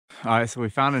All right, so we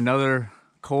found another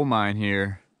coal mine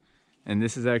here, and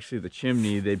this is actually the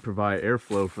chimney. They'd provide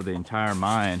airflow for the entire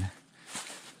mine.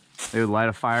 They would light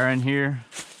a fire in here,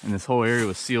 and this whole area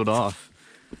was sealed off,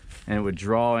 and it would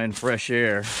draw in fresh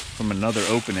air from another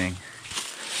opening.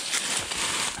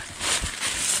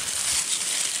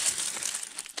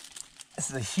 This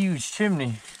is a huge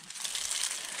chimney.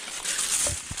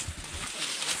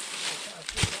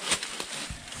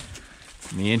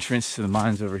 And the entrance to the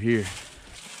mine's over here.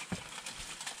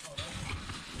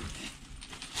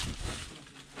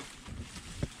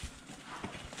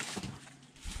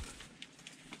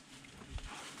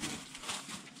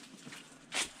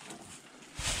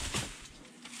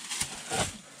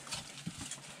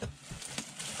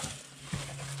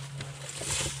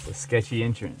 A sketchy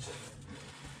entrance.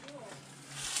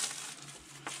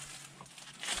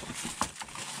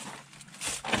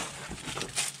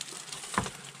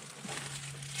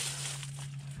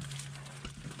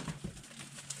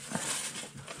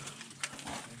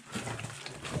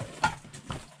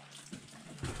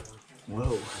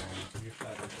 Whoa.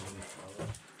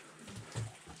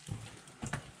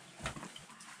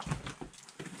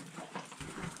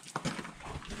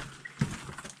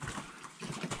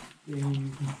 Yeah, you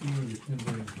can see where the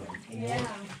timber is like. Yeah.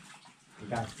 It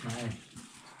got smashed.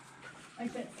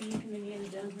 Like that scene from Indiana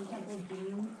Jones and Temple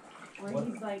Doom, where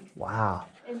he's like Wow.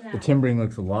 in The that timbering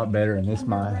looks a lot better in this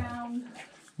mine. underground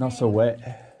Not so thing. wet.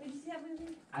 Did you see that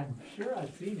movie? I'm sure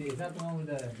I've seen it. Is that the one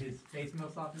with his space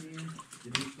melts off in the end? The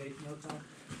new space melts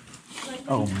off? Like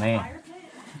Oh, in the man. fire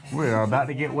pit? We're about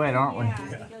to get wet, aren't we? Yeah, he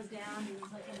goes down, he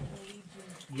was like in the leaves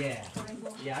and Yeah.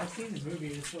 triangle. Yeah, I've seen the movie.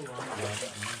 It's so long ago. I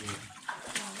don't remember it.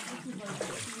 This is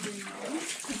like shooting.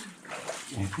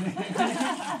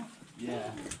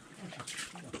 Yeah.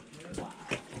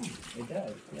 It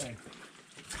does, yeah.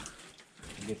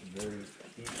 It gets very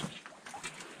deep.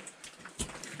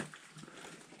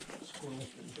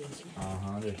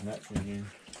 Uh-huh, there's nuts in here.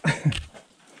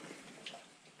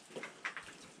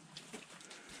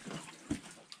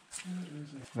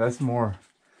 That's more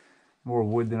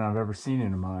wood than I've ever seen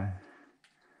in a mine.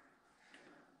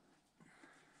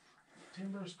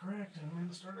 Timber's cracked and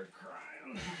Lynn started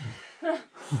crying.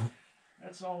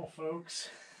 That's all, folks.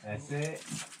 That's it?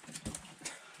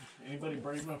 Anybody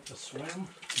brave enough to swim?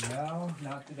 No,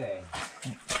 not today.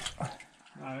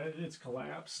 It's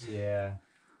collapsed. Yeah.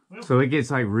 So it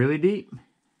gets like really deep?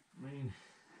 I mean,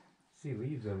 See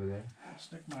leaves over there. I'll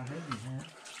stick my head in here.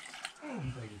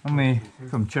 Let me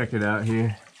come check it out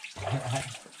here.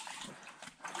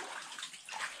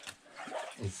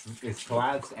 It's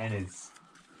collapsed and it's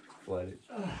flooded.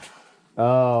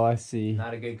 Oh, I see.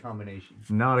 Not a good combination.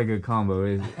 Not a good combo,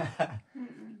 is it?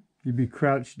 You'd be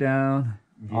crouched down,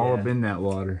 all up in that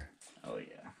water. Oh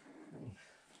yeah.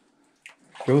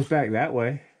 Goes back that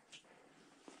way,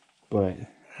 but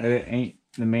it ain't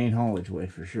the main haulage way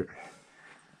for sure.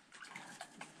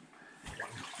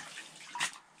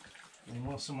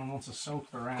 Unless someone wants to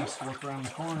soak their ass to look around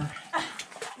the corner.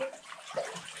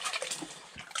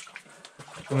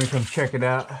 Let me come check it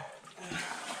out.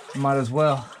 Might as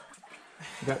well.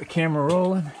 Got the camera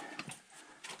rolling.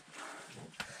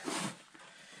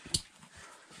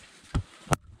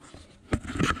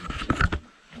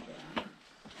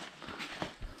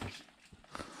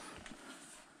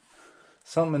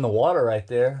 Something in the water right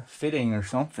there, fitting or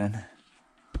something.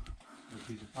 A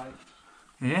piece of pipe.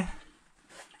 Yeah.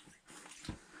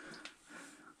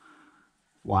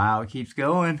 Wow, it keeps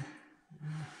going.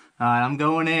 All right, I'm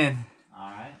going in.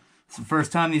 All right. It's the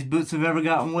first time these boots have ever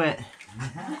gotten wet.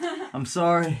 I'm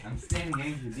sorry. I'm standing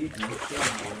ankle deep and it's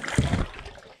standing.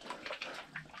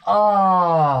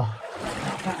 Oh,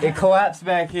 it collapsed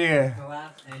back here.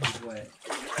 Collapsed and it's wet.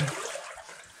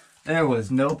 There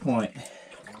was no point.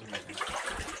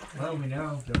 Well, we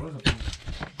know there was a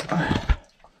point.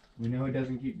 We know it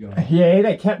doesn't keep going. Yeah,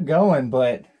 it kept going,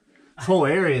 but this whole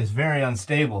area is very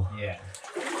unstable. Yeah.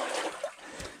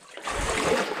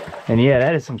 And yeah,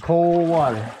 that is some cold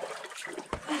water.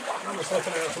 I'm just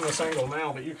looking at it from this angle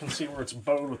now, but you can see where it's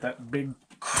bowed with that big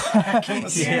crack in the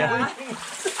ceiling.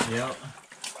 Yep.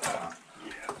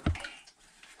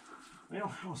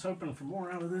 Well, I was hoping for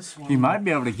more out of this one. You might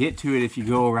be able to get to it if you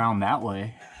go around that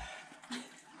way.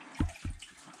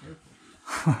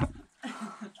 I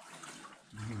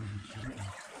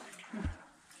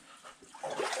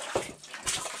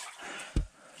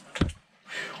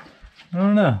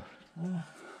don't know.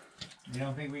 You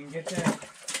don't think we can get there?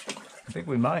 I think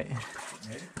we might.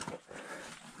 Maybe.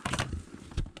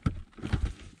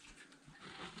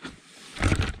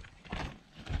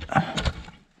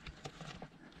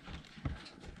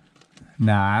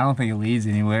 Nah, I don't think it leads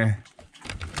anywhere.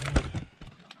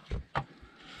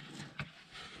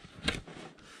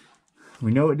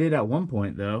 We know it did at one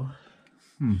point though.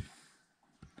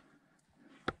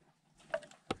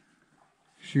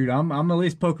 Shoot, I'm at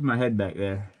least poking my head back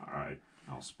there. All right,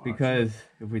 I'll spot Because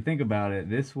if we think about it,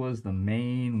 this was the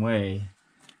main way.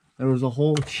 There was a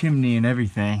whole chimney and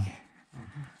everything.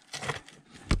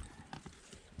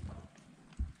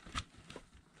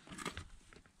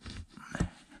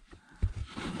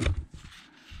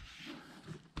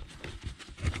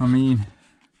 I mean,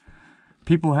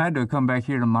 people had to come back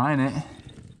here to mine it.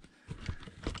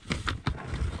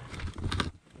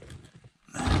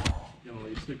 You know,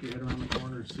 you stick your head around the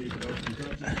corner to see if it opens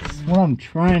up. That's what I'm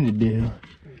trying to do.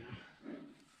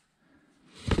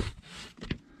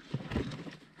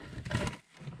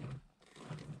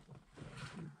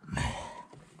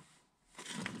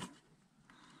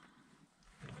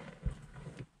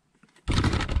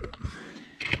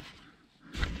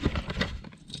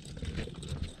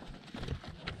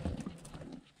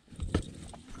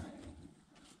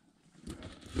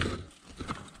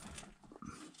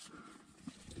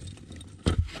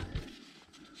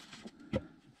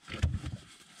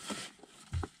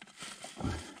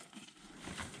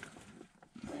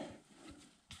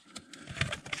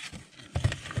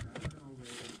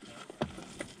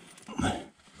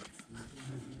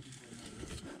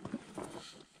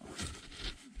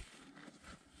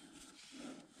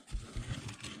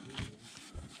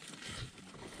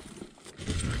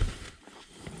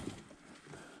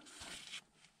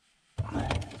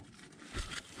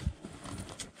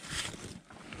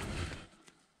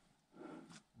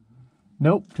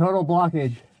 Nope, total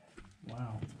blockage.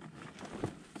 Wow.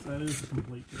 That is a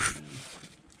complete thing.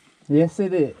 Yes,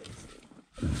 it is.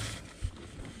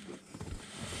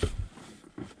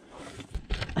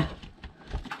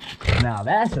 Now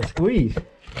that's a squeeze.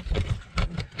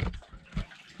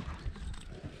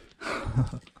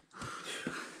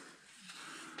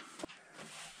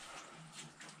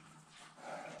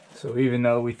 So even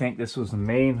though we think this was the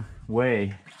main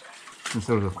way, since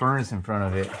there was a furnace in front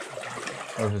of it,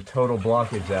 there was a total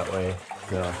blockage that way.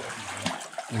 So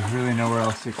there's really nowhere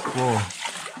else to explore.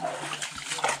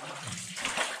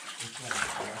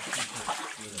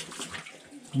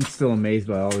 I'm still amazed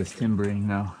by all this timbering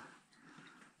now.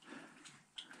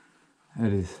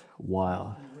 That is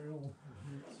wild.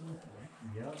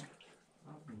 Yep.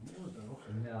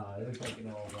 No, it looks like it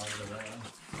all right around.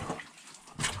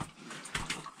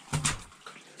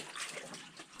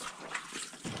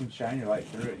 You can shine your light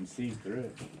through it and see through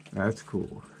it. That's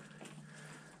cool.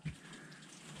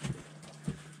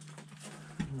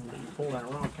 Pull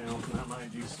that rock out, and that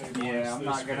might do stabilize. Yeah, I'm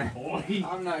not gonna. Boy.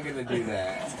 I'm not gonna do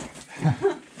that.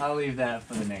 I'll leave that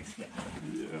for the next guy.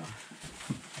 Yeah.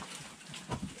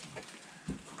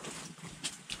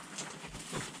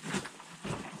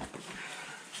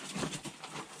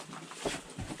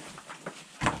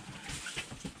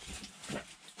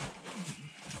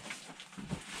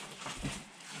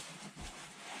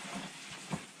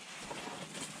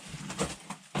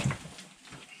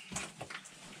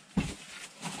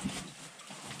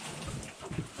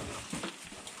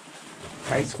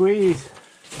 Tight squeeze.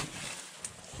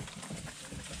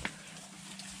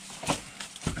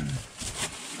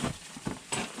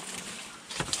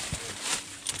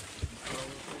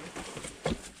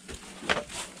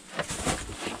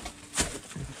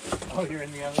 Oh, you're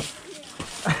in the oven?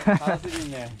 How's it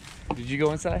in there? Did you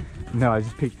go inside? No, I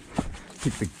just picked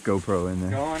the GoPro in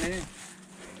there. Go on in.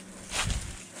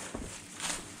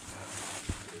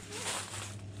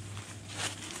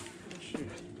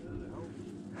 Shoot.